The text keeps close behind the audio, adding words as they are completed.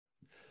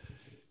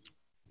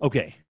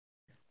Okay.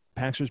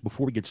 Paxers,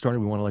 before we get started,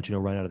 we want to let you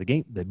know right out of the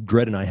gate that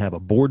Dredd and I have a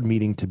board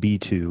meeting to be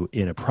to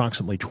in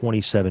approximately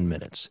 27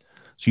 minutes.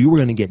 So you were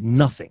going to get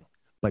nothing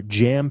but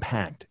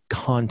jam-packed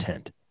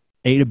content,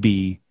 A to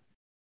B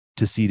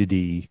to C to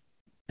D,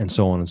 and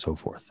so on and so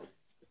forth.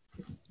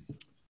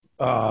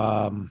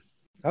 That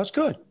was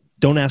good.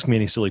 Don't ask me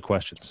any silly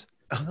questions.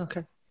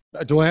 Okay.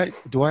 Do I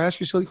ask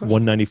you silly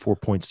questions?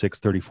 194.6,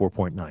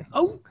 34.9.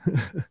 Oh,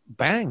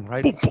 bang!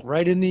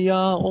 Right in the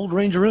old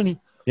Ranger Rooney.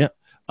 Yeah.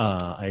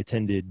 I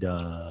attended.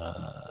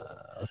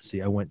 Let's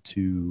see. I went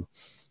to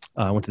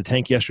the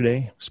tank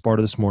yesterday,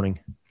 Sparta this morning,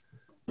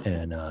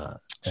 and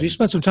so you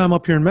spent some time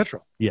up here in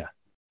Metro. Yeah.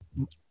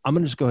 I'm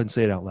gonna just go ahead and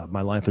say it out loud.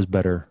 My life is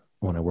better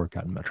when I work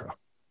out in Metro.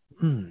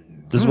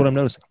 This is what I'm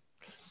noticing.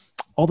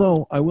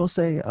 Although I will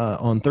say,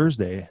 on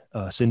Thursday,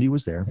 Cindy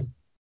was there,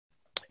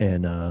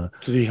 and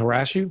did he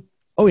harass you?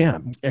 Oh yeah,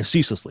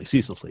 ceaselessly.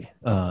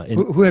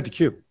 Who had the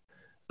cue?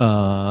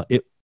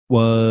 It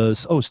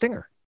was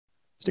Stinger.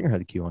 Stinger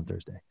had the cue on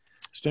Thursday.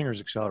 Stinger's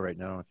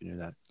accelerating. I don't know if you knew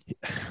that.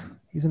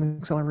 He's an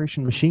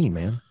acceleration machine,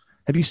 man.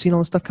 Have you seen all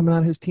the stuff coming out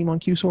of his team on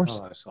Q Source?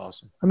 Oh, that's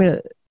awesome. I mean,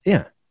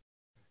 yeah.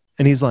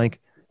 And he's like,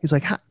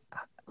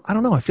 I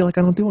don't know. I feel like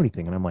I don't do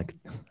anything. And I'm like,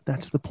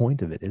 that's the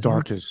point of it.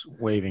 Dark is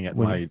waving at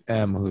my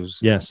M, who's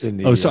yes. in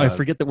the. Oh, so I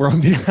forget that we're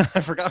on video.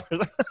 I forgot.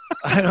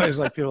 I know. It's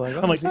like people are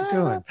like, what is he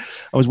doing?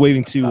 I was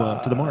waving to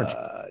the Marge.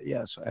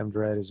 Yeah. So M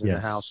Dredd is in the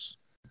house.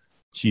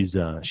 She's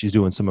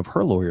doing some of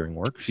her lawyering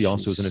work. She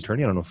also is an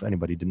attorney. I don't know if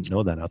anybody didn't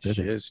know that out there.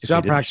 She is. She's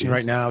not practicing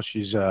right now.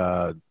 She's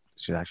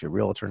actually a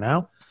realtor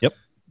now. Yep.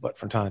 But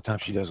from time to time,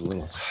 she does a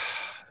little.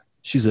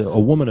 She's a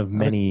woman of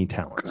many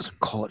talents.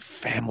 Call it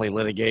family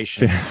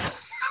litigation.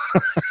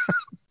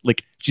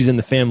 Like she's in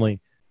the family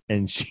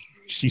and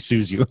she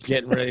sues you.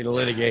 Getting ready to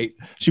litigate.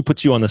 She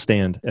puts you on the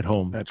stand at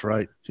home. That's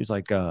right. She's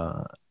like,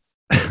 I'd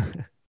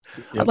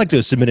like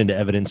to submit into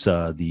evidence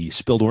the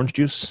spilled orange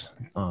juice.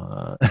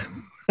 That's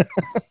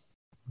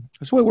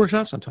the way it works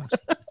out sometimes.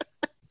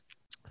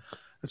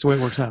 That's the way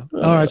it works out.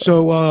 All right.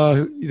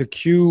 So the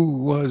cue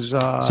was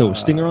so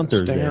Stinger on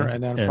Thursday, Stinger,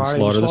 and then Friday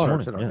Slaughter this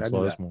morning. Today. Yeah,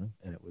 Slaughter this morning,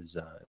 and it was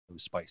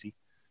spicy.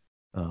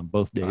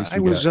 Both days. I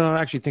was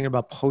actually thinking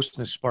about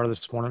posting to Sparta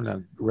this morning. I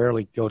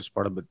rarely go to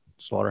Sparta, but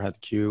Slaughter had the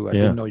cue. I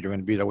didn't know you were going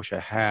to be there. I wish I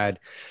had.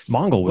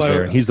 Mongol was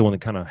there, and he's the one that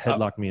kind of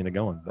headlocked me into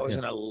going. I was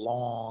in a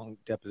long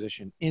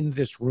deposition in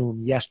this room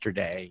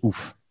yesterday.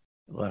 Oof.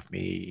 It left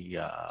me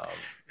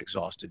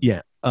exhausted.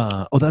 Yeah.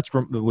 So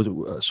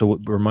what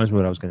reminds me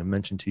what I was going to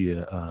mention to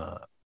you.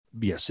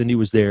 Yeah, Cindy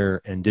was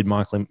there and did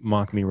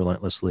mock me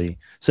relentlessly.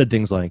 Said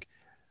things like,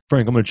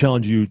 Frank, I'm going to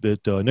challenge you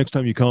that next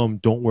time you come,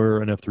 don't wear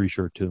an F3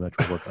 shirt to the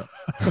Metro workout.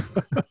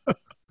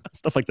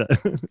 Stuff like that.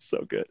 It's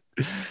so good.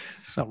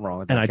 Something wrong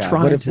with that. And guy. I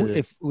tried but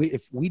if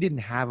we didn't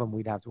have him,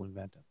 we'd have to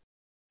invent him.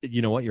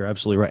 You know what? You're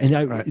absolutely right.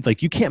 And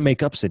like, you can't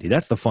make up Cindy.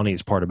 That's the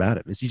funniest part about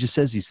it. Is he just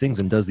says these things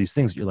and does these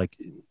things. You're like,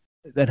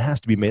 that has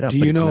to be made up. Do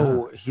you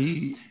know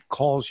he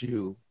calls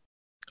you?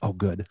 Oh,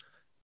 good.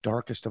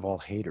 Darkest of all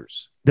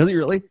haters. Does he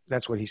really?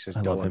 That's what he says.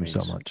 I love him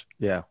so much.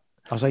 Yeah.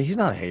 I was like, he's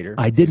not a hater.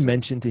 I did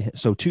mention to him.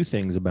 So 2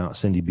 things about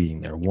Cindy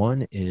being there.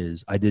 One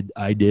is I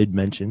did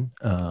mention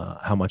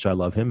how much I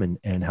love him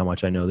and how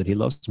much I know that he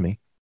loves me.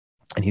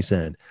 And he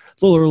said,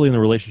 it's a little early in the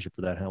relationship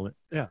for that, Helmet.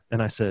 Yeah.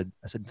 And I said,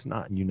 it's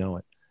not, and you know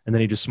it. And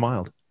then he just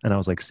smiled. And I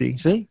was like, see?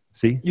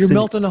 You're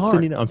melting the heart.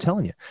 Cindy, I'm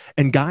telling you.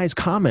 And guys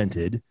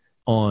commented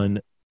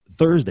on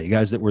Thursday,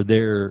 guys that were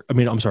there. I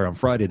mean, I'm sorry, on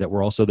Friday that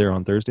were also there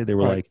on Thursday. They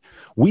were like,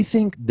 we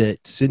think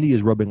that Cindy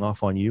is rubbing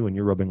off on you and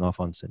you're rubbing off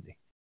on Cindy.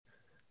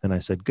 And I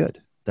said,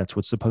 good. That's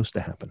what's supposed to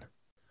happen.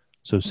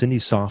 So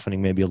Cindy's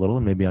softening maybe a little,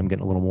 and maybe I'm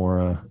getting a little more,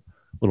 a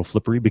little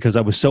flippery because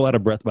I was so out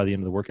of breath by the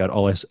end of the workout.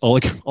 All I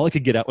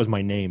could get out was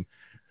my name.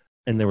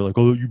 And they were like,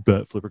 oh, you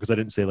bet, Flipper. Because I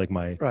didn't say like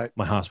my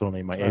hospital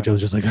name, my age. I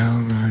was just like,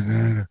 oh,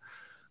 no.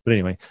 But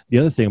anyway, the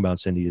other thing about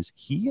Cindy is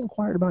he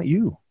inquired about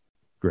you,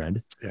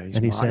 Dredd. Yeah,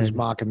 he's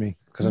mocking me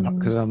because I'm.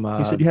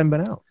 He said you haven't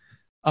been out.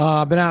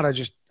 I've been out.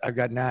 I've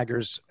got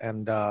naggers,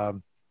 and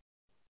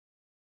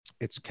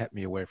it's kept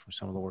me away from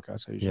some of the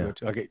workouts I usually go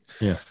to. Okay.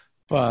 Yeah.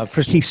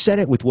 He said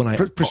it with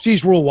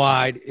Prestige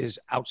Worldwide is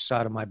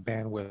outside of my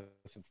bandwidth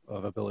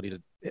of ability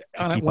to keep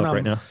up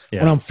right now. Yeah.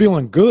 When I'm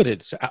feeling good,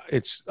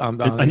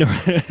 I'm I know.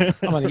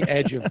 I'm on the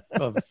edge of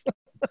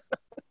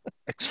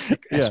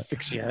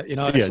asphyxia. You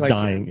know, it's like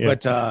dying. Yeah.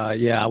 But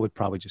I would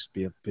probably just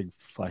be a big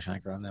flash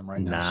anchor on them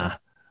right now.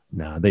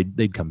 Nah,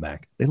 they'd come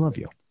back. They love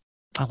you.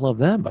 I love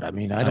them, but I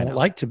mean, I don't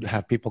like to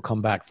have people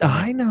come back.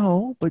 I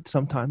know, but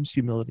sometimes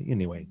humility.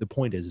 Anyway, the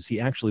point is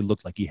he actually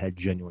looked like he had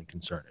genuine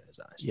concern in his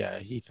eyes. Yeah,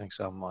 he thinks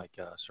I'm like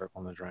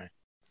circling the drain.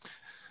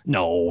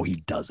 No,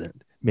 he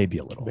doesn't. Maybe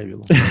a little.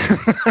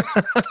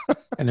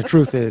 And the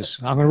truth is,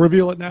 I'm going to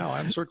reveal it now.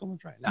 I'm circling the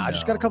drain. No, I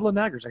just got a couple of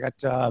naggers. I got.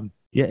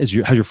 How's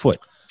your foot?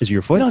 Is it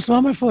your foot? No, it's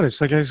not my foot.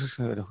 It's like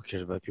who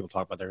cares about people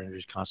talk about their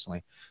injuries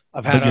constantly.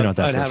 I've had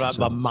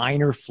a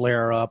minor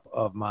flare up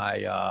of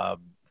my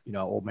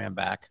old man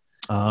back.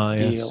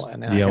 Deal,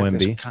 and then the I OMB. had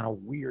this kind of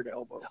weird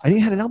elbow. I knew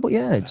you had an elbow.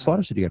 Yeah,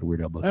 Slaughter said you got a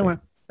weird elbow. Anyway,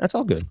 that's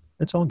all good.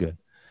 It's all good.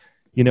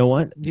 You know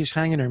what? Just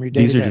hanging there every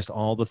day. These are just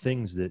all the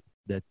things that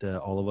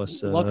all of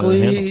us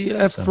luckily handle,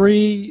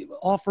 F3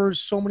 offers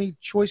so many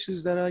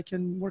choices that I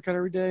can work out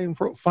every day and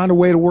find a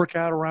way to work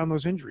out around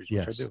those injuries,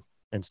 which I do.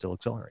 And still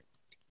accelerate.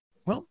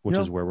 Well, which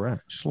is where we're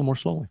at. Just a little more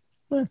slowly.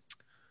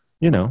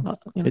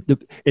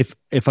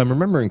 If I'm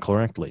remembering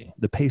correctly,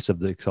 the pace of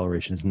the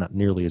acceleration is not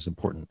nearly as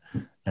important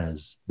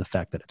as the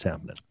fact that it's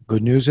happening.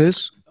 Good news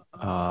is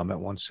I'm at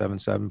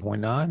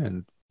 177.9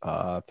 and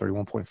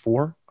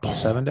 31.4 on a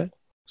 7 day.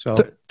 So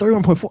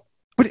 31.4.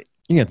 But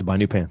you have to buy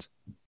new pants.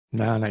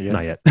 No, not yet.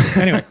 Not yet.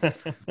 Anyway,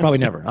 probably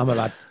never.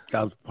 I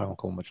probably won't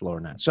go much lower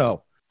than that.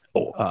 So,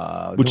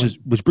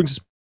 which brings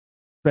us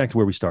back to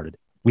where we started.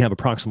 We have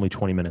approximately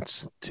 20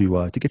 minutes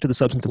to get to the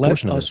substantive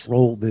portion of this. Let's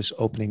roll this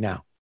opening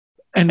now.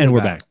 And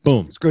we're back.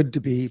 Boom. It's good to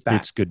be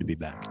back. It's good to be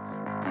back.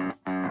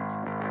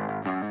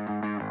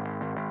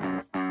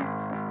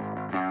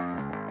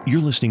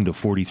 You're listening to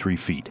 43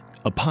 Feet,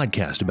 a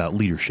podcast about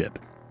leadership.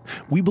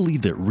 We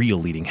believe that real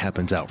leading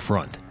happens out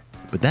front,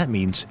 but that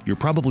means you're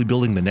probably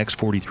building the next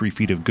 43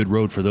 feet of good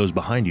road for those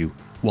behind you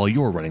while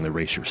you're running the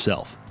race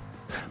yourself.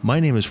 My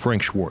name is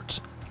Frank Schwartz,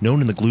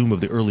 known in the gloom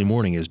of the early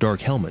morning as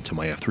Dark Helmet to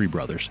my F3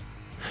 brothers.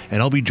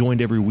 And I'll be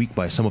joined every week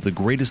by some of the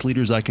greatest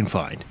leaders I can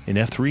find in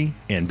F3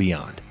 and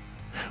beyond.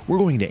 We're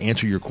going to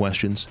answer your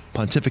questions,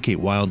 pontificate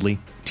wildly,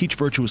 teach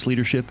virtuous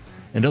leadership,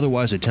 and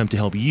otherwise attempt to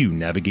help you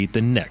navigate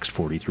the next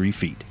 43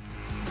 feet.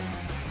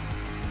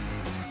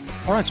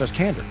 All right, so it's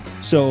candor.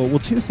 So, well,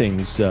 two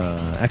things.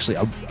 Actually,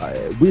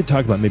 we had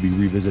talked about maybe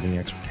revisiting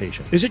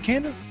Exhortation. Is it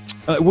candor?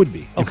 It would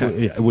be.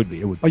 Okay. It would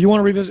be. Oh, you want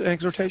to revisit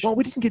Exhortation? Well,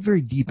 we didn't get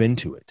very deep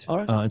into it. All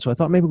right. And so I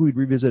thought maybe we'd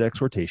revisit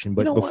Exhortation.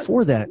 But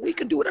before that, we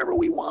can do whatever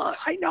we want.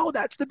 I know,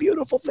 that's the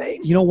beautiful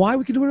thing. You know why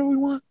we can do whatever we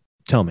want?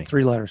 Tell me.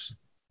 3 letters.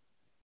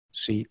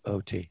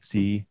 C-O-T.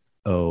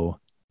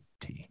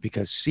 C-O-T.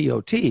 Because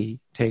C-O-T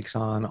takes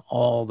on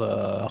all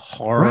the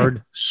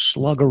hard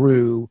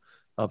sluggaroo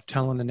of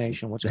telling the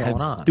nation what's going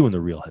on. Doing the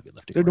real heavy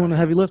lifting. They're doing the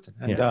heavy lifting.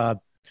 And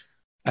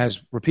as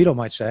Rapido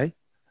might say.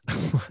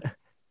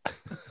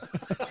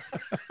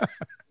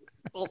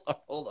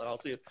 Hold on. I'll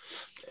see it.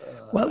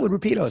 What would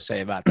Rapido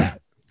say about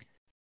that?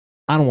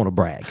 I don't want to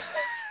brag.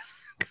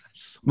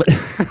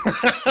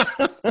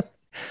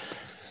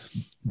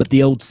 But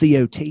the old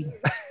COT,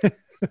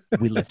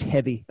 we lift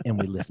heavy and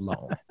we lift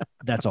long.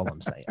 That's all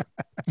I'm saying.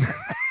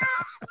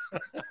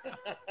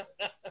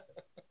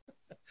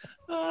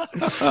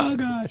 Oh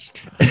gosh,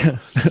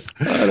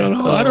 I don't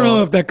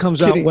know if that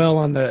comes out well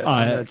on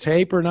the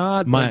tape or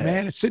not. But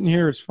man, it's sitting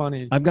here. It's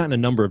funny. I've gotten a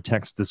number of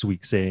texts this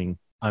week saying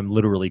I'm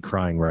literally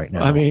crying right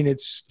now. I mean,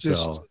 it's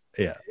just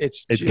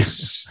it's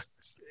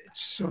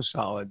so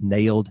solid.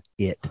 Nailed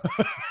it.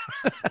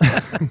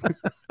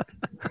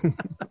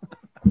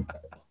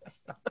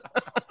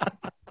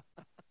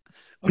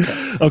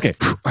 Okay.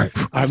 All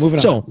right. Moving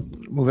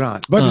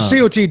on. But the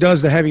COT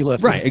does the heavy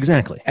lifting. Right.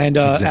 Exactly. And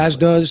as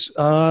does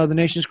the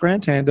Nation's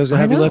Grand Tan does the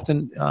heavy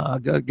lifting,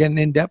 getting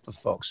in depth with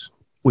folks.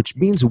 Which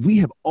means we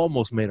have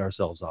almost made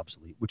ourselves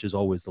obsolete, which is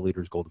always the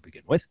leader's goal to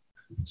begin with.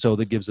 So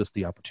that gives us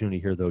the opportunity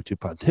here, though, to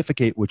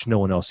pontificate, which no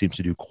one else seems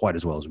to do quite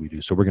as well as we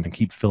do. So we're going to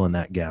keep filling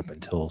that gap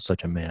until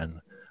such a man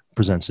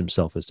presents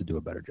himself as to do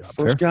a better job.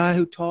 First guy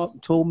who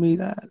told me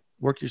that,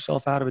 work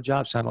yourself out of a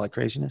job, sounded like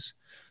craziness.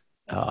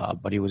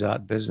 But he was out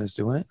in business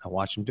doing it. I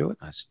watched him do it.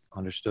 I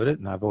understood it.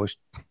 And I've always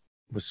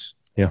was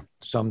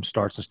some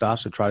starts and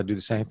stops to try to do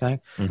the same thing.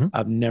 Mm-hmm.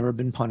 I've never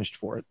been punished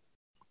for it.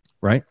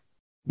 Right.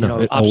 No,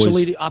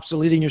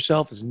 obsoleting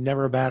yourself is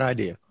never a bad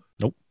idea.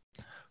 Nope.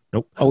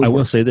 I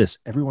will say this.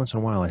 Every once in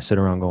a while I sit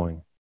around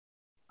going,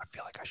 I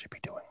feel like I should be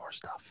doing more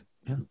stuff.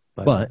 Yeah.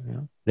 But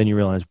then you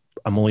realize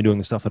I'm only doing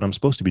the stuff that I'm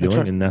supposed to be doing.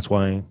 Right. And that's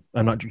why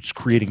I'm not just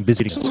creating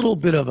busyness. It's a little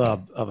bit of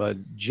a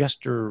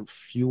jester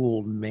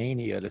fueled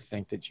mania to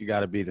think that you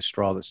got to be the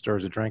straw that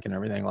stirs the drink and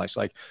everything. It's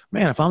like,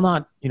 man, if I'm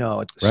not, at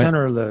the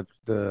center of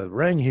the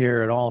ring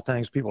here at all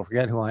things, people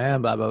forget who I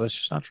am, blah, blah, blah. It's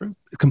just not true.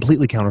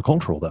 Completely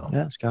countercultural though.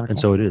 Yeah, it's countercultural. And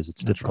so it is.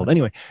 It's difficult. Right.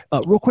 Anyway,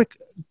 real quick,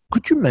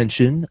 could you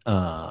mention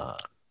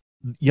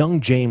young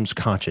James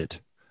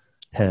Cotchett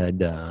had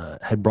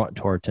brought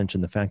to our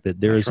attention the fact that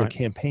there is a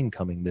campaign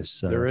coming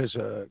this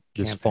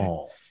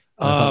fall.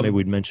 I thought maybe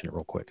we'd mention it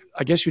real quick.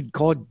 I guess you'd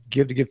call it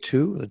Give to Give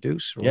 2, the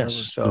Deuce. Or yes,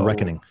 so, the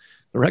Reckoning.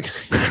 The Reckoning.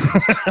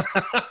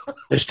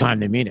 This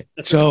time they mean it.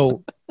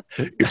 So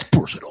it's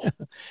personal.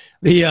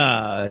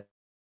 Those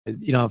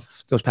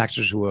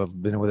packers who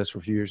have been with us for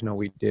a few years know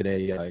we did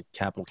a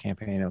capital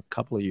campaign a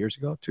couple of years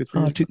ago, 2-3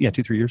 years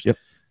ago. 2-3 years. Yep.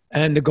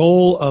 And the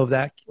goal of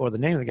that, or the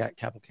name of the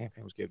capital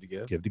campaign was Give to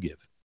Give. Give to Give.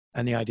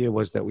 And the idea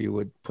was that we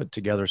would put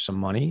together some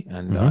money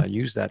and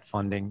use that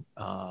funding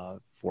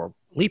for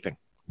leaping.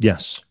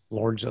 Yes.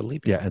 Lords of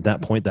Leaping. Yeah, at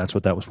that point, that's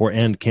what that was for.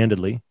 And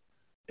candidly,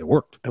 it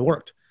worked. It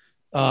worked.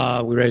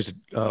 We raised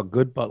a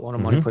good buttload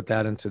of money, put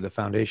that into the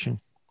foundation.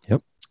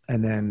 Yep.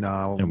 And then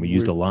we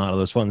used a lot of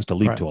those funds to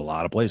leap to a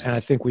lot of places. And I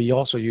think we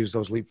also used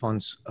those leap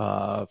funds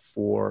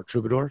for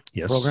Troubadour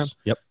program.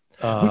 Yep.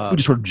 We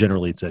just sort of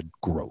generally said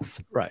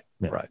growth. Right.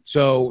 Yeah. Right.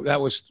 So that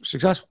was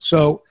successful.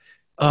 So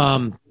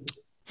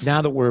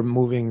now that we're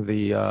moving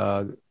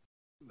the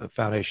the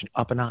foundation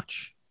up a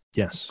notch.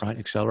 Yes. Right.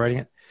 Accelerating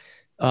it.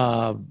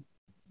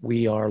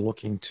 We are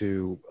looking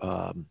to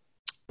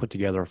put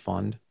together a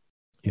fund.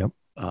 Yep.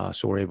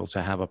 So we're able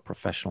to have a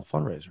professional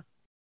fundraiser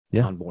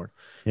on board.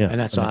 Yeah. And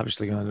that's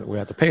obviously we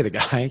have to pay the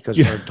guy because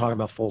we're talking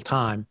about full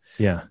time.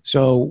 Yeah.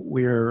 So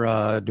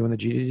we're doing the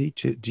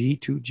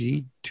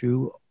G2G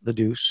to the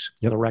Deuce,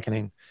 the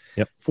Reckoning.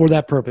 Yep. For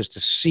that purpose,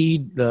 to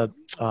seed this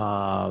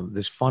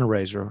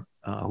fundraiser,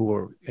 who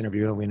we're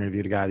interviewing. We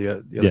interviewed a guy the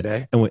other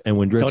day. And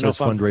when Dredd says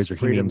fundraiser,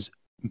 he means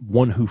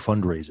one who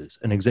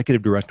fundraises. An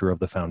executive director of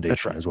the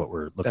foundation is what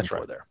we're looking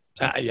for there.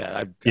 So,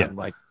 I'm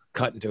like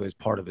cut into as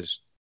part of his,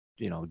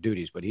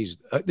 duties. But he's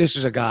this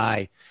is a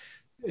guy,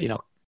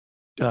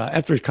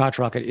 F3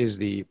 Kotrocket is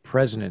the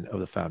president of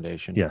the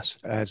foundation. Yes.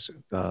 As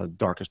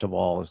Darkest of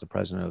All is the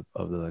president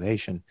of the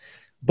nation.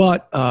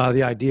 But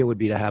the idea would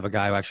be to have a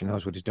guy who actually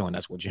knows what he's doing.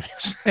 That's what Jimmy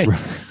was saying.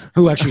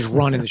 Who actually is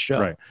running the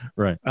show.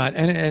 Right.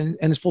 And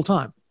it's full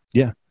time.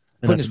 Yeah.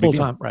 Putting his full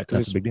time. Right.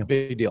 That's a big deal.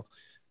 Big deal.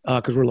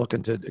 Because we're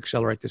looking to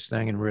accelerate this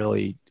thing and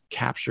really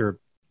capture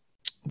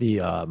the,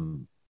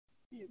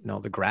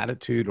 the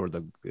gratitude or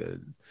the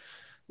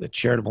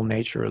charitable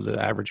nature of the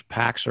average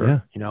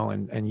Paxer,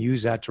 and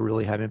use that to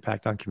really have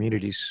impact on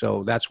communities.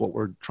 So that's what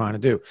we're trying to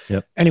do.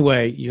 Yep.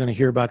 Anyway, you're going to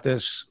hear about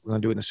this. We're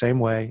going to do it in the same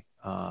way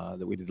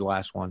that we did the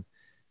last one.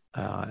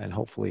 And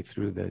hopefully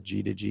through the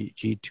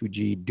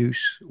G2G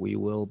Deuce, we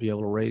will be able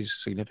to raise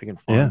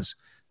significant funds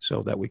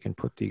so that we can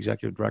put the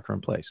executive director in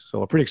place. So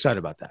we're pretty excited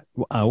about that.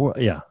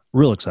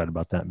 Real excited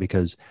about that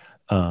because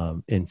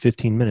in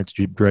 15 minutes,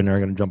 Dredd and I are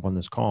going to jump on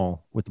this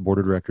call with the board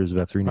of directors of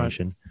F3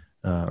 Nation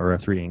or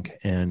F3 Inc.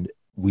 And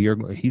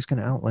he's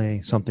going to outlay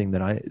something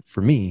that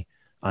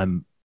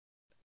I'm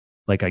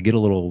like, I get a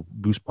little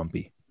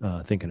goosebumpy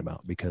thinking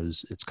about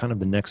because it's kind of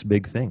the next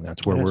big thing.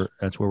 That's where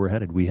we're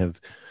headed.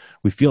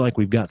 We feel like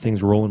we've got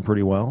things rolling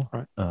pretty well.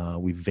 Right.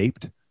 We've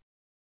vaped.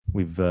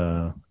 We've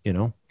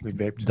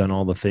vaped. Done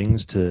all the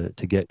things to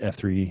get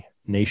F3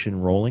 Nation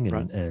rolling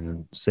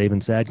and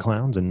saving sad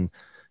clowns, and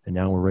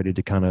now we're ready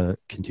to kind of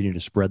continue to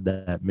spread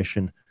that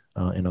mission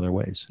in other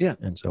ways. Yeah.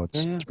 And so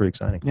it's pretty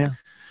exciting. Yeah.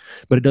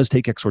 But it does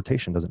take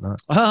exhortation, does it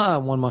not?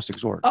 One must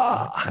exhort.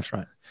 That's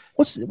right.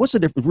 What's the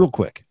difference, real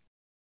quick?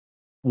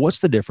 What's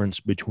the difference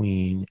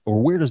between, or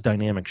where does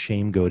dynamic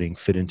shame goading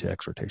fit into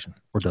exhortation,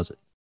 or does it?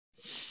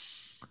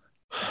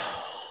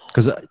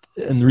 Because,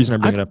 and the reason I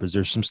bring it up is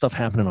there's some stuff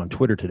happening on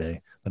Twitter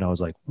today that I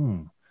was like,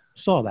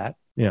 Saw that.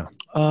 Yeah.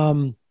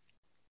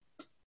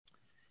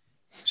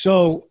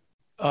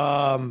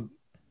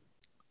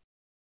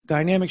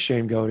 Dynamic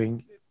shame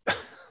goading.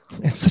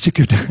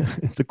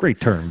 It's a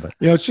great term, but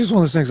it's just one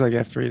of those things like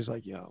F3 is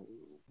like,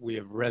 we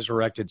have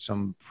resurrected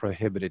some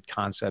prohibited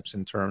concepts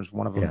in terms,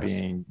 one of them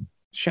being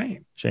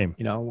shame.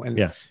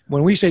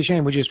 When we say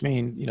shame, we just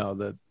mean,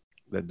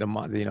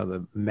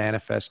 the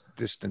manifest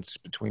distance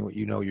between what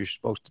you're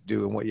supposed to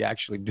do and what you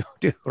actually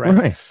do,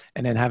 right?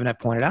 And then having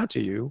that pointed out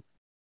to you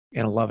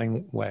in a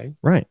loving way,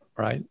 right,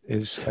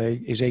 is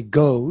a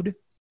goad,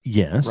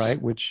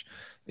 right, which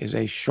is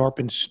a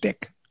sharpened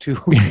stick to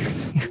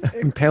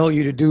impel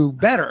you to do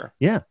better,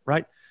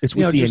 right. It's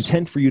with the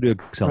intent for you to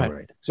accelerate.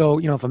 Right. So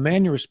if a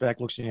man you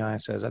respect looks in your eye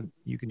and says,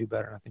 "You can do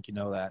better," and I think you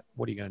know that,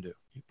 what are you going to do?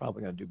 You're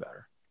probably going to do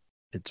better.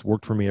 It's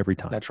worked for me every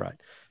time. That's right.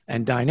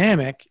 And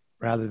dynamic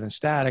rather than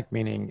static,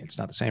 meaning it's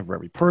not the same for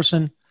every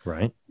person.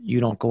 Right. You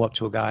don't go up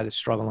to a guy that's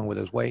struggling with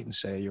his weight and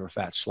say, "You're a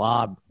fat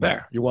slob."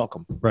 There, you're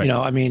welcome. Right.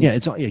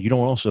 You don't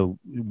also,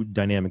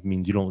 dynamic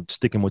means you don't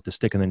stick him with the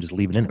stick and then just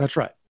leave it in it. That's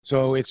right.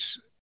 So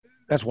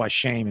that's why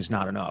shame is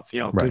not enough,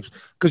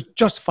 because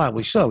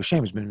justifiably so,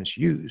 shame has been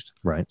misused.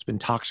 Right. It's been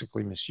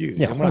toxically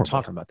misused. Yeah, and we're not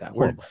talking about that.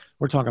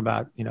 We're talking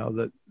about,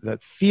 the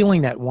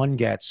feeling that one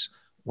gets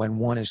when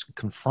one is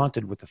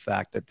confronted with the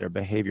fact that their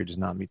behavior does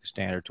not meet the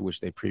standard to which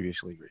they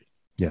previously agreed.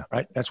 Yeah.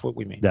 Right. That's what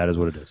we mean. That is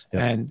what it is.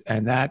 Yeah.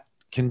 And that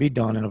can be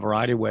done in a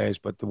variety of ways,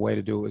 but the way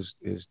to do it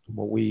is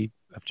what we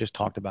have just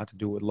talked about, to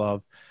do it with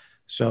love.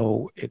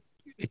 So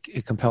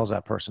it compels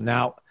that person.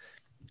 Now,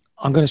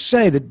 I'm going to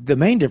say that the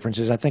main difference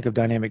is I think of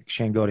dynamic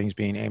shame goading as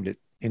being aimed at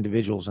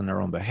individuals and their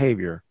own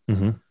behavior,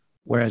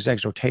 whereas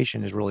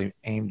exhortation is really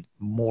aimed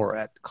more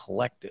at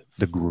collective,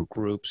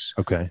 groups,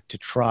 to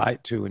try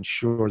to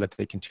ensure that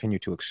they continue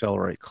to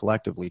accelerate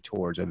collectively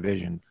towards a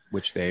vision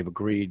which they've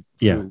agreed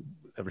to,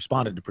 have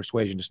responded to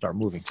persuasion to start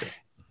moving to.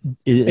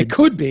 It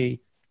could be.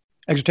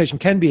 Exhortation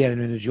can be an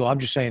individual. I'm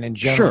just saying in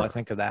general, I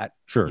think of that.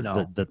 Sure.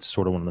 That's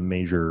sort of one of the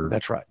major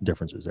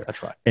differences there.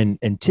 That's right. And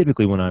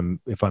typically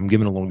if I'm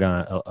giving a little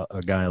guy,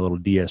 a guy a little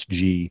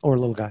DSG. Or a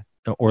little guy.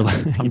 Or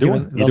either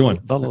one.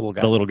 The little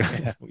guy. The little guy.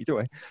 Yeah. Either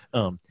way.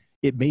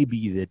 It may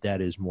be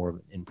that is more of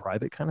an in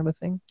private kind of a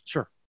thing.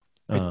 Sure.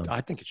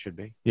 I think it should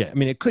be. Yeah. I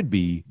mean, it could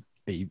be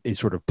a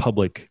sort of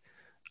public,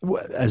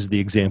 as the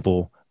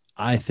example,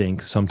 I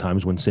think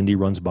sometimes when Cindy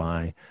runs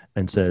by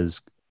and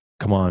says,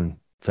 "Come on,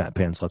 fat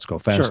pants, let's go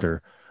faster."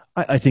 Sure.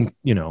 I think,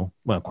 well,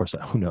 of course,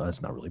 who knows?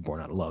 That's not really born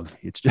out of love.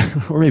 It's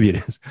just, or maybe it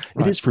is.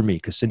 Right. It is for me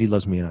because Cindy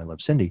loves me and I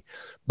love Cindy.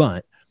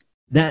 But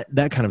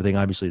that kind of thing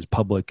obviously is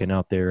public and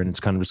out there, and it's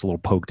kind of just a little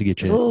poke to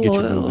get you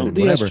moving.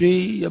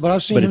 DSG, but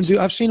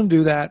I've seen him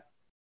do that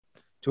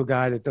to a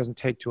guy that doesn't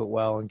take to it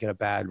well and get a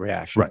bad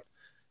reaction. Right.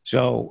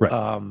 So,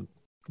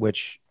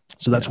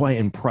 so that's why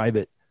in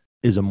private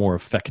is a more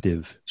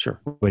effective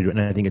way to do it.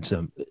 And I think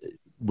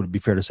would it be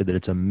fair to say that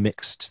it's a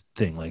mixed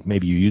thing? Like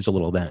maybe you use a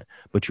little of that,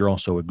 but you're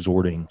also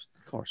exhorting.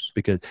 Of course.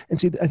 And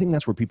see, I think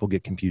that's where people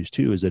get confused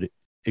too, is that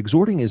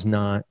exhorting is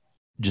not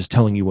just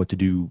telling you what to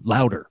do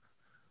louder.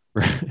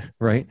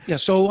 Right? Yeah.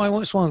 So I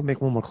just want to make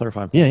one more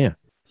clarifying point. Yeah.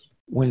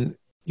 When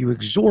you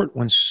exhort,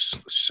 when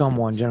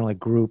someone, generally a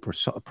group or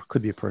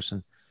could be a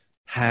person,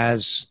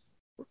 has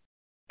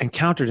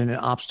encountered an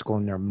obstacle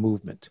in their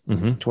movement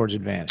towards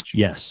advantage.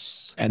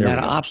 Yes. And that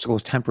obstacle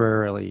has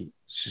temporarily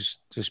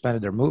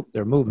suspended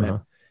their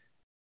movement,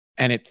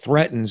 and it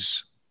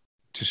threatens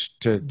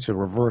to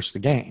reverse the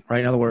gain,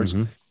 right? In other words,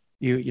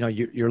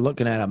 you're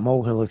looking at a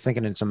molehill,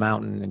 thinking it's a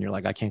mountain, and you're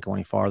like, I can't go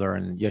any farther.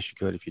 And yes, you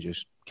could if you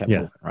just kept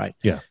moving, right?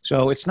 Yeah.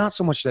 So it's not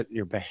so much that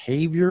your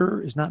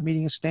behavior is not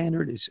meeting a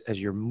standard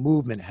as your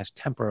movement has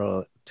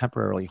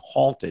temporarily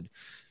halted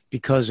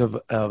because of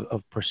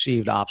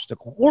perceived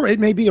obstacle, or it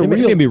may be it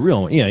may be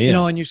real. Yeah. You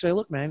know, and you say,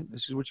 look, man,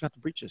 this is what you have to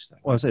breach this thing.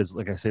 Well, I say,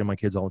 like I say to my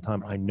kids all the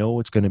time, I know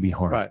it's going to be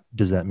hard. Right.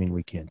 Does that mean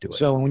we can't do it?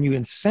 So when you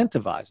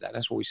incentivize that,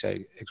 that's what we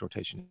say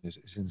exhortation is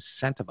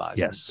incentivizing.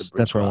 Yes.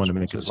 That's where I want to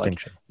make a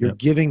distinction. Like you're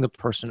giving the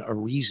person a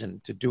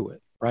reason to do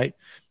it, right?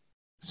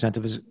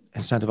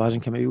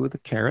 Incentivizing can be with a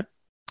carrot.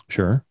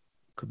 Sure.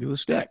 Could be with a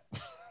stick.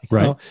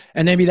 Right. Know?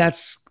 And maybe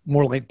that's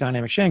more like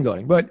dynamic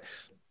shangoing. But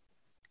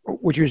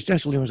what you're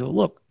essentially doing is,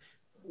 look,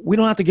 we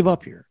don't have to give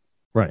up here.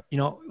 Right. You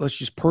know, let's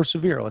just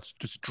persevere. Let's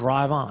just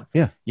drive on.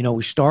 Yeah. You know,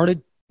 we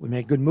started, we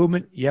made good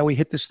movement. Yeah, we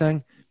hit this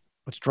thing.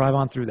 Let's drive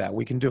on through that.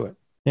 We can do it.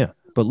 Yeah.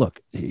 But look,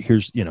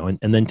 here's, and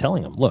then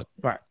telling them, look,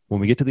 right,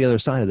 when we get to the other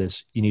side of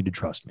this, you need to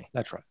trust me.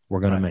 That's right. We're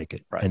going to make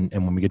it. Right. And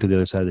when we get to the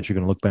other side of this, you're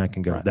going to look back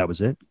and go, that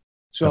was it.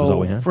 So that was all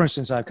we had? For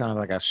instance, I have kind of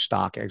like a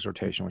stock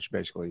exhortation, which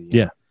basically,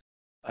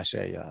 I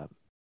say,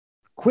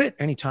 quit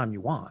anytime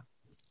you want.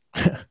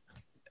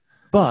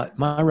 But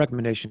my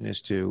recommendation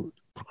is to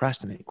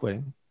procrastinate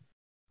quitting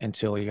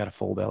until you got a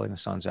full belly and the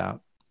sun's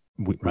out.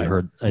 We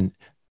heard, and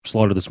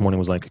Slaughter this morning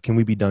was like, can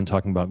we be done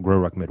talking about Grow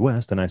Ruck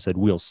Midwest? And I said,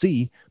 we'll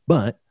see,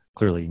 but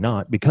clearly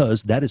not,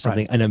 because that is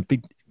something, and I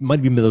think it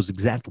might be those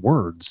exact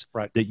words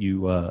that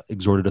you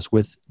exhorted us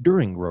with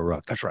during Grow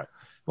Ruck. That's right.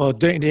 Well,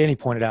 Danny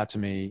pointed out to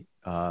me,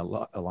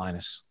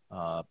 Linus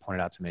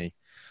pointed out to me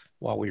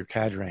while we were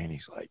cadreing,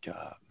 he's like,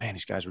 man,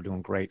 these guys were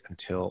doing great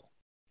until,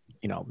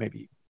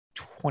 maybe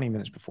 20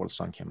 minutes before the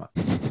sun came up,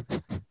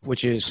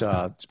 which is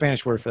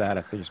Spanish word for that.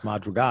 I think it's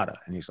madrugada.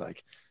 And he's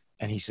like,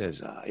 and he says,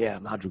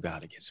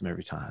 madrugada gets him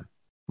every time.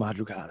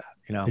 Madrugada,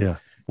 Yeah.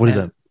 What is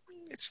that?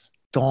 It's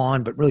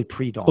dawn, but really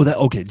pre-dawn.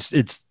 Oh, okay.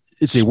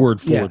 It's a word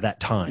for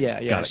that time. Yeah.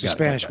 It's a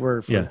Spanish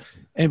word for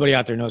anybody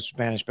out there knows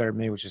Spanish better than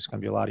me, which is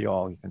going to be a lot of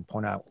y'all. You can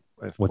point out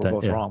if we're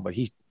both wrong, but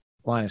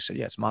Linus said,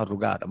 it's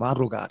madrugada.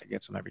 Madrugada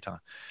gets them every time.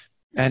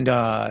 And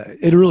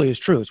it really is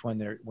true. It's when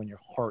your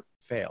heart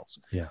fails.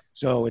 Yeah.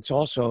 So it's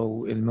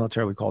also in the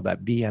military, we call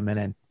that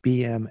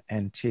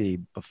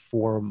BMNT,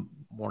 before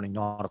morning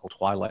nautical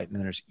twilight. And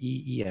then there's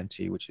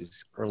EENT, which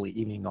is early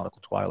evening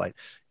nautical twilight.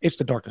 It's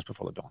the darkness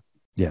before the dawn.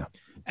 Yeah.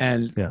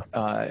 And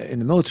in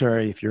the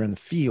military, if you're in the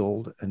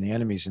field and the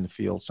enemy's in the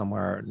field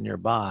somewhere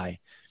nearby,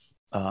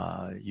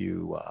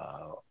 you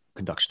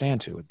conduct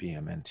stand to at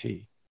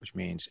BMNT, which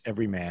means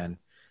every man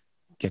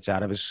gets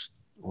out of his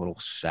little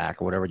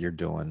sack or whatever you're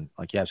doing.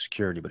 Like you have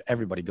security, but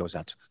everybody goes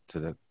out to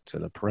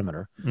the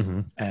perimeter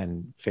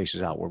and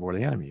faces outward where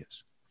the enemy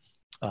is,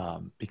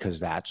 because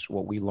that's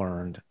what we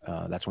learned.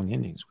 That's when the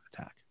Indians would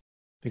attack,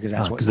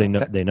 because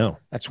they know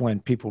that's when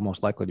people are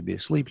most likely to be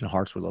asleep and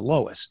hearts were the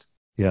lowest.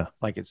 Yeah,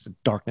 like it's the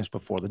darkness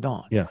before the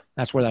dawn. Yeah,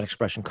 that's where that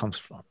expression comes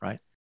from, right?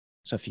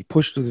 So if you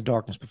push through the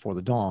darkness before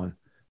the dawn,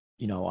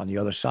 on the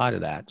other side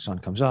of that, sun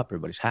comes up,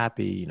 everybody's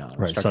happy,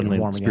 right.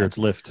 Suddenly spirits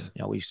lift.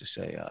 We used to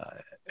say,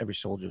 every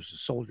soldier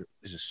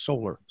is a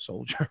solar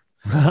soldier.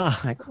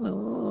 Like,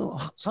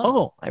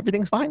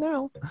 everything's fine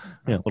now.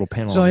 Yeah, little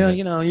panel. So,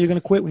 you're going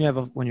to quit when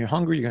you're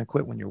hungry, you're going to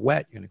quit when you're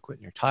wet, you're going to quit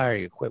when you're tired,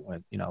 you're going to quit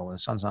when the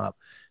sun's not up.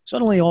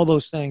 Suddenly all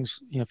those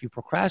things, if you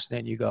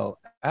procrastinate, you go,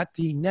 at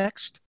the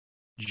next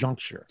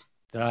juncture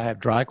that I have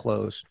dry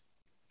clothes,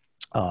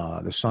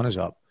 the sun is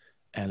up,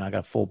 and I got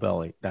a full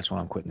belly, that's when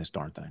I'm quitting this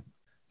darn thing.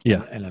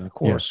 Yeah. And then, of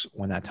course,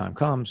 when that time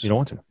comes, you don't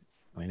want to.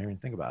 I never even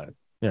think about it.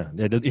 Yeah,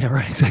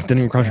 right. Exactly. Didn't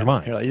even cross your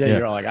mind.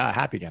 You're like,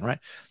 happy again, right?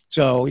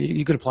 So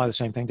you could apply the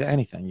same thing to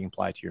anything. You can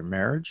apply it to your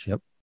marriage.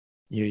 Yep.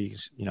 You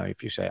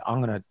if you say,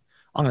 I'm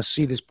gonna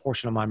see this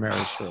portion of my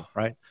marriage through,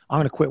 right? I'm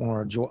gonna quit when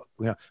we're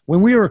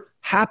when we were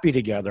happy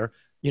together.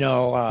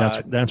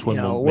 That's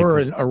when we're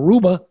in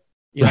Aruba.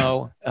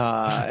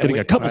 Getting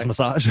a couples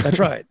massage. That's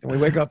right. And we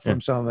wake up from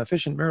some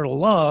efficient marital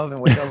love and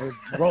wake up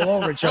and roll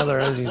over each other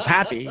as he's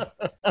happy.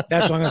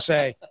 That's what I'm going to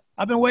say.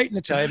 I've been waiting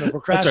to tell you, but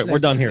procrastinating. That's right. We're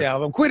done here. Yeah,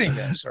 I'm quitting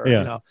this. Or,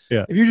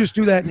 if you just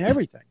do that in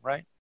everything,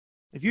 right?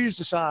 If you just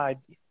decide,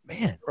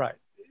 man, right.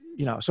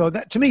 So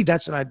that, to me,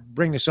 and I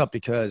bring this up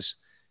because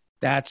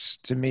that's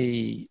to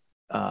me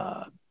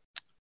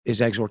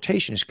is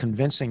exhortation, is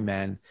convincing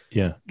men.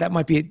 Yeah. That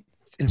might be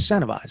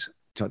incentivize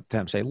to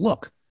them. Say,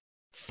 look,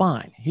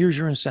 fine, here's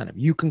your incentive.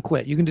 You can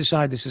quit. You can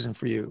decide this isn't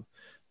for you.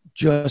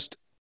 Just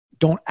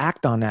don't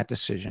act on that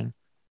decision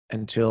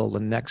until the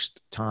next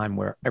time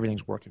where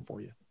everything's working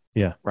for you.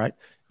 Yeah. Right.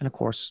 And of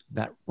course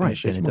that right.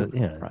 Then it does,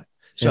 yeah. Right.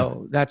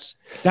 So that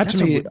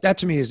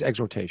to me is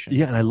exhortation.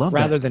 Yeah. And I love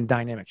rather that. than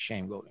dynamic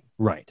shame loading.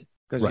 Right.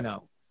 Because, you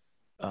know,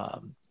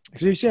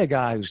 because if you see a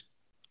guy who's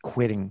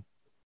quitting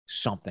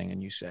something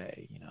and you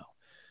say, you know,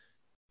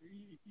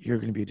 you're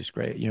going to be a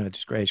disgrace, you know,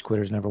 disgrace,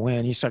 quitters never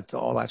win. You start to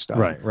all that stuff.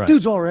 Right. Right.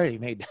 Dude's already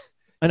made.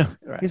 I know.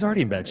 Right. He's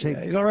already in bad shape.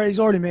 Yeah, he's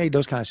already made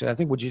those kind of shit. I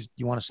think what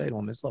you want to say to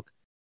him is, look,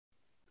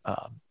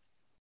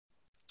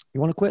 you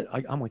want to quit?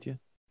 I'm with you.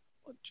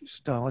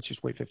 Let's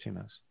just wait 15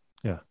 minutes.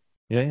 Yeah.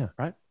 Yeah. Yeah.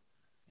 Right.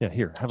 Yeah.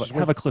 Here,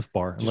 have a Cliff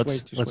Bar. And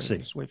let's see.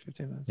 Just wait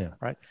 15 minutes. Yeah.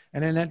 Right.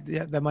 And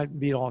then that might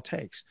be all it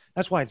takes.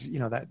 That's why it's, you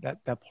know,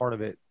 that part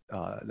of it,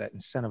 that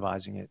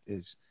incentivizing it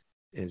is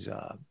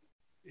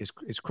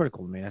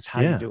critical to me. That's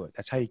how you do it.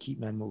 That's how you keep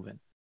men moving.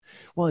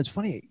 Well, it's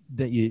funny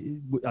that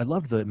I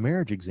love the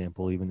marriage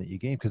example even that you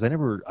gave, because I don't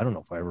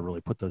know if I ever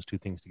really put those two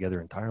things together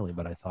entirely,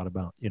 but I thought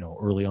about, you know,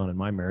 early on in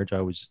my marriage,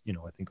 I was, you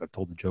know, I think I've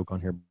told the joke on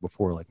here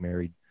before, like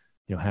married,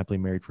 you know, happily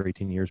married for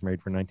 18 years,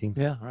 married for 19.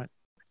 Yeah. Right.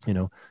 You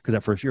know, because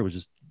that first year was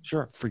just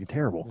freaking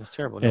terrible. It was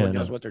terrible. Nobody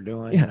knows what they're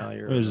doing. Yeah,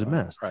 you know, it was a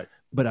mess. Right.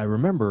 But I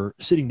remember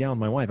sitting down with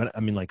my wife. I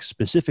mean, like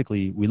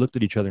specifically, we looked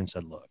at each other and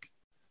said, look,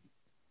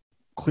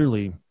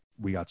 clearly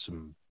we got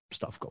some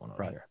stuff going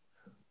on here,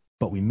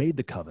 but we made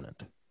the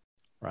covenant.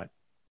 Right.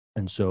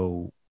 And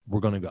so we're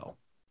going to go.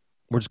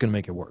 We're just going to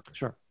make it work.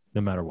 Sure.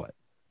 No matter what.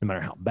 No matter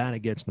how bad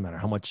it gets, no matter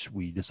how much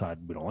we decide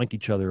we don't like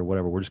each other or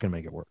whatever, we're just going to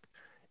make it work.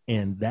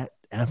 And that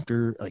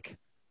after, like,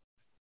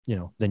 you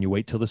know, then you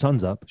wait till the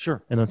sun's up.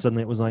 Sure. And then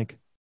suddenly it was like,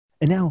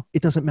 and now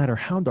it doesn't matter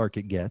how dark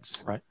it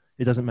gets. Right.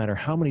 It doesn't matter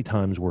how many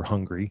times we're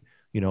hungry,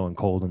 you know, and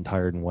cold and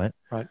tired and wet.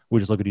 Right. We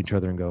just look at each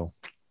other and go,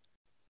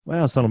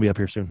 well, the sun will be up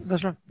here soon.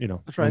 That's right. You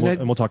know, that's right.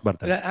 And we'll talk about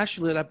it then.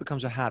 Actually, that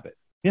becomes a habit.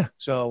 Yeah.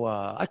 So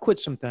I quit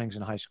some things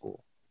in high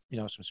school, you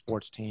know, some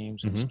sports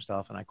teams and some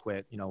stuff. And I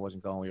quit, you know,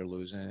 wasn't going, we were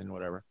losing and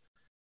whatever.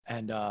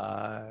 And, you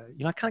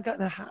know, I kind of got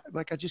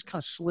in I just kind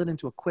of slid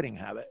into a quitting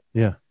habit.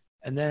 Yeah.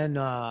 And then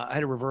I had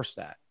to reverse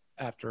that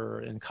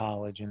after in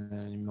college and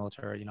then in the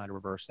military, you know, I had to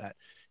reverse that.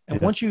 And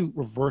once you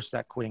reverse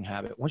that quitting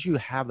habit, once you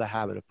have the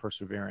habit of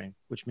persevering,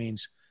 which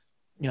means,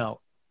 you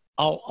know,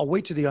 I'll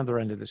wait to the other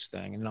end of this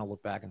thing and then I'll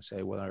look back and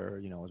say whether,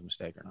 you know, it was a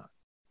mistake or not.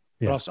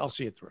 Yeah. But I'll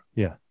see it through.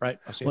 Yeah. Right.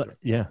 I'll see it through.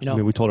 Yeah. You know, I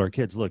mean, we told our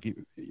kids, look,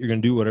 you're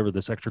going to do whatever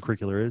this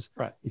extracurricular is.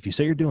 Right. If you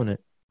say you're doing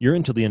it, you're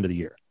in till the end of the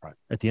year. Right.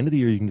 At the end of the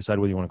year, you can decide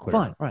whether you want to quit.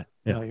 Fine. Right.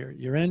 Yeah. You know,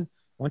 you're in.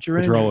 Once you're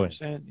in, you're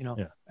saying, you know,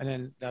 and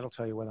then that'll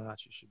tell you whether or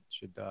not you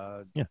should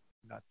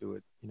not do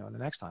it, you know, the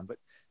next time. But,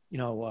 you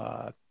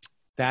know,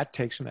 that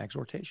takes some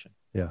exhortation.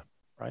 Yeah.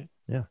 Right.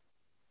 Yeah.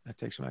 That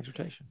takes some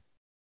exhortation.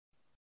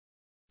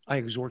 I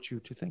exhort you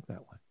to think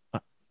that way.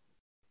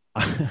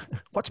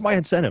 What's my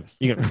incentive?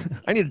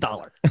 I need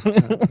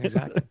 $1.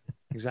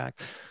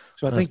 Exactly.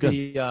 So I think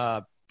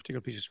the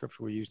particular piece of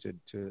scripture we use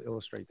to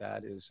illustrate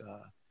that is,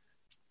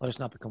 let us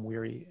not become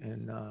weary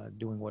in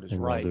doing what is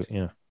right.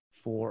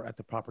 For at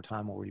the proper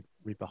time we'll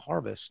reap a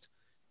harvest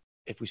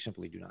if we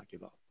simply do not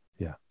give up.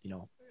 Yeah. You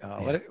know,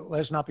 let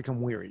us not become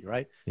weary,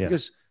 right? Yeah.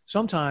 Because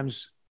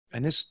sometimes,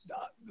 and this,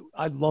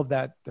 I love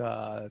that,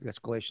 that's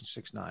Galatians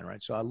 6:9,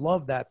 right? So I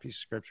love that piece of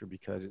scripture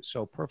because it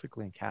so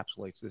perfectly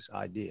encapsulates this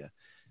idea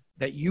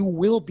that you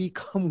will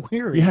become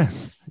weary.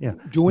 Yes. Yeah.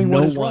 Doing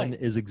what is right. No one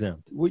is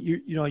exempt.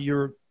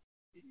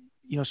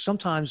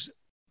 Sometimes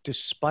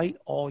despite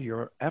all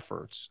your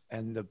efforts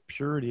and the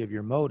purity of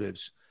your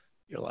motives,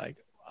 you're like,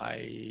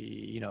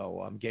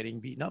 I'm getting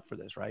beaten up for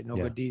this, right? No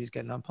good deed is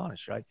getting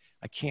unpunished, right?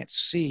 I can't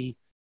see,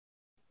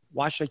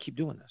 why should I keep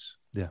doing this?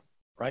 Yeah.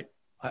 Right.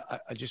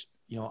 I just,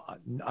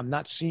 I'm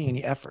not seeing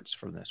any efforts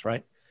from this,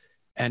 right?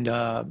 And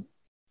of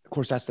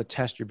course, that's the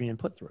test you're being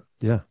put through.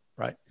 Yeah.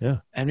 Right. Yeah.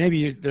 And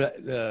maybe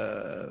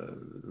the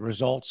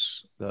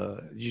results,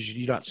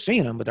 you're not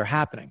seeing them, but they're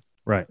happening.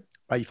 Right.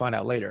 Right. You find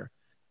out later,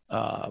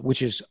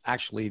 which is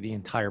actually the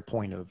entire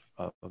point of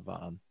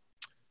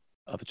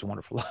It's a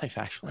Wonderful Life,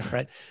 actually,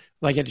 right?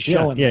 Like you had to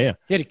show him. Yeah.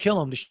 You had to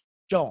kill him to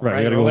show him.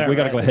 Right. We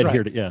got to go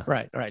ahead here.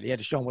 Right. You had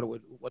to show him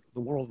what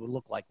the world would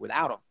look like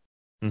without him.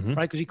 Mm-hmm.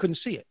 Right. Because he couldn't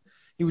see it.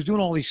 He was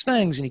doing all these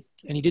things and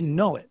he didn't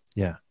know it.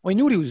 Yeah. Well, he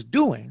knew what he was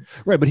doing.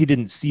 Right. But he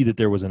didn't see that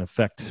there was an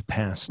effect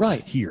past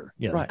here.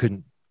 Yeah. Right.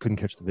 Couldn't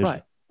catch the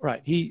vision.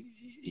 Right. He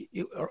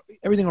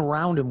everything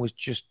around him was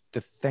just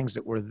the things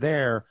that were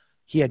there.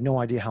 He had no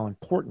idea how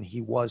important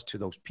he was to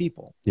those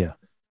people. Yeah.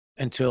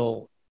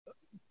 Until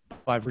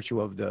by virtue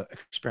of the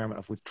experiment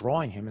of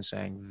withdrawing him and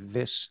saying,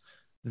 this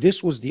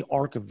was the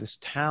arc of this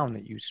town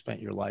that you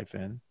spent your life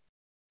in,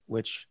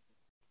 which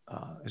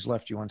has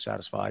left you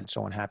unsatisfied,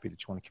 so unhappy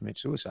that you want to commit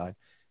suicide.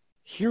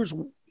 Here's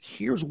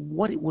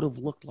what it would have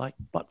looked like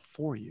but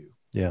for you.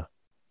 Yeah.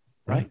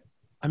 Right.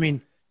 I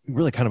mean,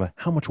 really kind of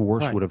how much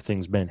worse would have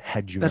things been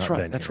had you not been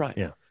here? That's right.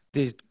 Yeah.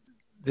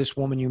 this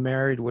woman you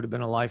married would have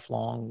been a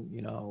lifelong,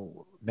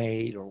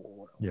 maid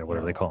or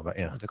whatever they call them.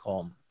 Yeah, what do they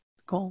call them?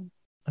 Call them?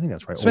 I think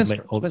that's right.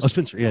 Spinster.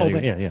 Spinster. Yeah,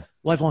 yeah.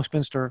 Lifelong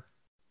spinster.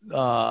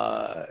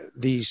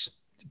 These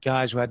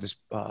guys who had this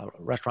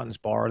restaurant, this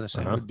bar, and this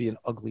thing would be an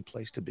ugly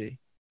place to be.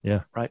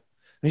 Yeah. Right.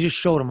 And he just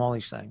showed them all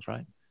these things.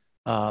 Right.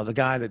 The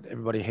guy that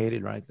everybody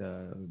hated. Right.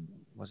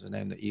 What's his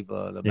name? The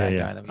Eva, the bad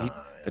guy.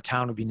 The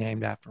town would be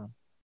named after him.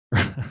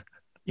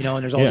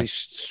 And there's all these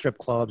strip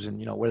clubs, and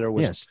where there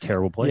was it's a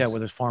terrible place. Yeah, where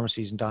there's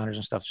pharmacies and diners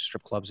and stuff, just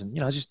strip clubs, and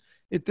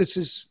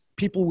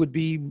people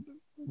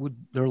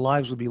their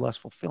lives would be less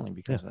fulfilling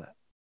because of that.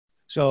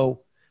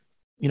 So,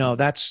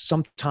 that's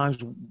sometimes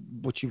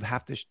what you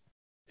have to.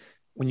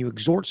 When you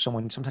exhort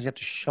someone, sometimes you have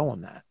to show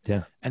them that.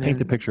 Yeah, and paint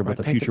the picture of what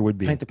the future would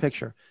be. Paint the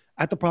picture.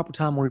 At the proper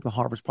time, we'll reap a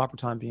harvest. Proper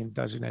time being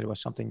designated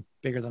as something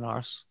bigger than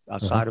us,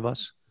 outside of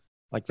us.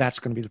 Like that's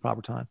going to be the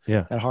proper time.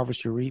 Yeah. That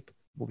harvest you reap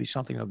will be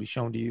something that will be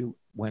shown to you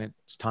when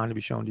it's time to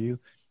be shown to you.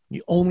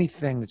 The only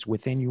thing that's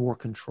within your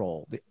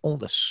control,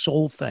 the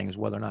sole thing is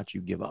whether or not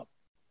you give up.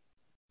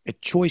 A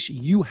choice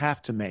you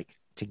have to make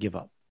to give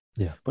up.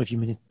 Yeah. But if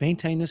you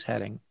maintain this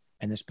heading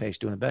and this pace,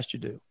 doing the best you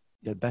do,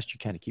 the best you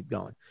can to keep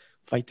going,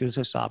 fight through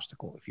this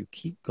obstacle. If you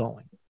keep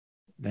going,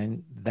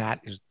 then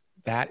that is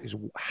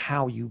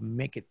how you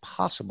make it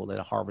possible that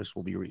a harvest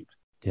will be reaped.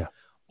 Yeah.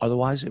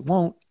 Otherwise, it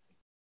won't.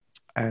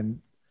 And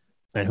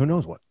who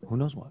knows what? Who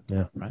knows what?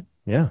 Yeah. Right?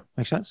 Yeah.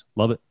 Makes sense?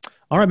 Love it.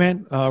 All right,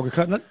 man. We're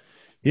cutting it?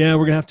 Yeah,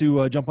 we're going to have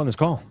to jump on this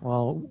call.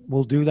 Well,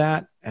 we'll do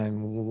that.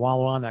 And while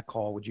we're on that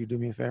call, would you do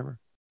me a favor?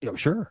 Yeah,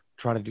 sure.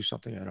 Try to do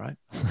something, all right?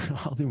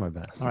 I'll do my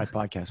best. All right,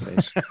 podcast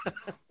face.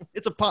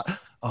 It's a pot.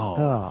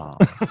 Oh.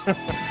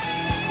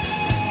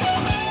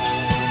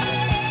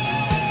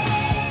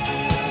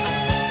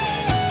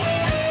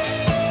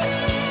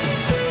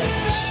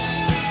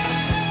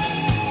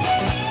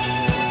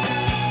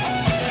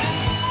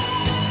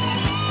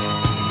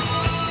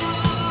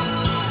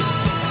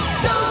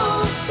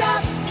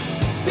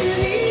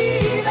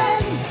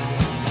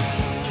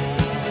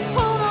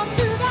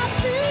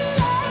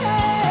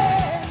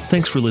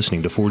 Thanks for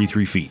listening to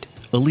 43 Feet,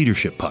 a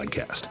leadership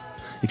podcast.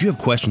 If you have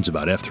questions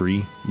about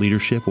F3,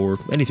 leadership, or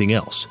anything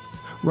else,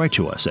 write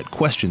to us at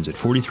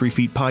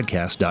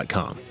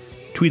questions@43feetpodcast.com.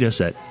 Tweet us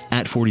at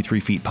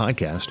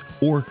 43feetpodcast,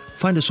 or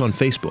find us on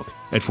Facebook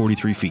at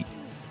 43 Feet.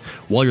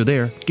 While you're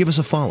there, give us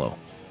a follow.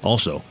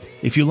 Also,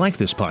 if you like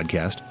this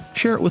podcast,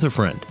 share it with a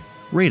friend,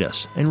 rate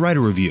us, and write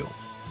a review.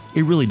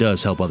 It really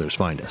does help others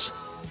find us.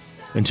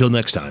 Until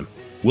next time,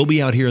 we'll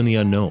be out here in the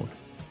unknown,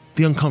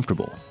 the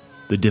uncomfortable,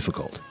 the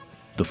difficult,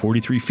 the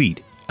 43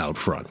 feet out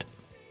front.